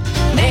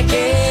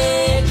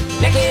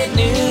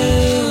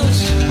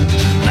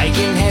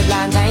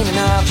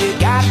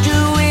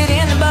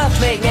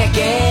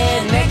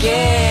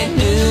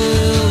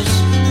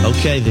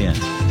Okay, then.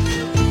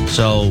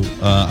 So,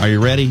 are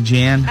you ready,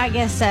 Jan? I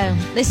guess so.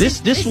 This is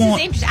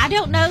interesting. I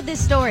don't know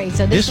this story,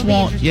 so this will be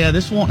interesting. Yeah,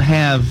 this won't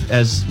have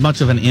as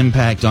much of an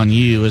impact on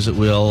you as it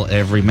will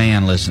every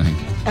man listening.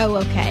 Oh,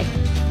 okay.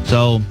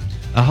 So,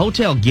 a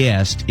hotel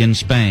guest in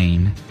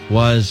Spain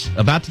was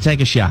about to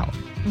take a shower.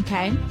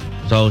 Okay.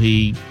 So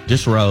he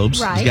disrobes.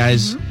 Right. These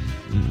guys,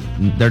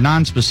 they're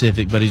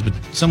non-specific, but he's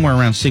somewhere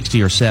around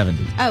 60 or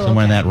 70. Oh,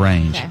 somewhere in that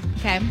range.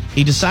 Okay.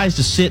 He decides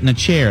to sit in a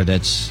chair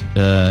that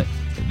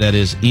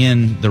is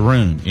in the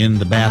room, in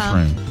the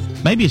bathroom.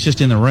 Maybe it's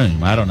just in the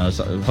room. I don't know. It's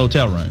a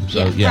hotel room.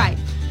 So, yeah. Right.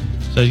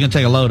 So he's going to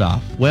take a load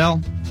off.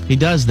 Well, he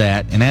does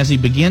that, and as he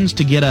begins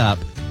to get up,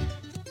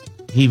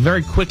 he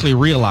very quickly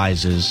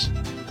realizes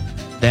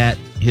that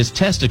his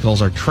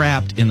testicles are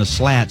trapped in the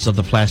slats of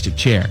the plastic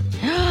chair.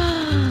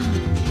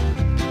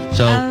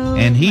 So,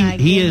 and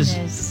he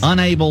is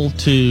unable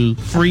to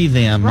free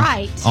them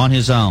on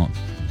his own.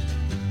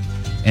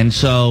 And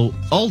so,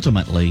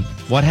 ultimately,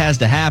 what has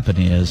to happen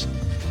is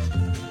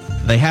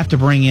they have to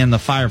bring in the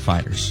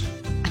firefighters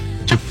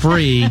to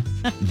free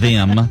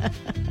them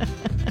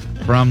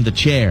from the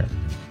chair.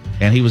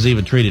 And he was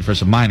even treated for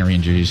some minor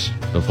injuries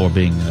before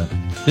being...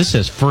 this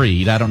says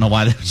freed. I don't know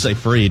why they would say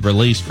freed,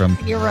 released from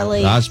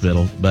the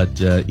hospital. But,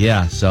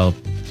 yeah, so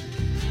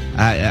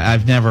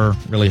I've never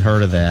really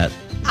heard of that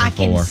before. I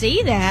can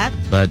see that.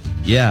 But,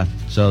 yeah,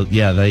 so,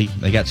 yeah, they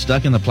got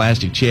stuck in the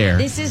plastic chair.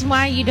 This is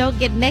why you don't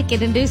get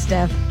naked and do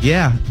stuff.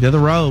 Yeah, wear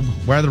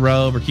the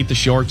robe or keep the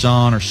shorts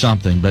on or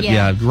something. But,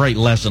 yeah great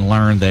lesson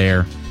learned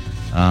there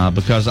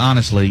because,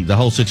 honestly, the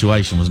whole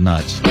situation was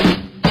nuts.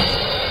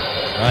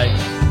 Right?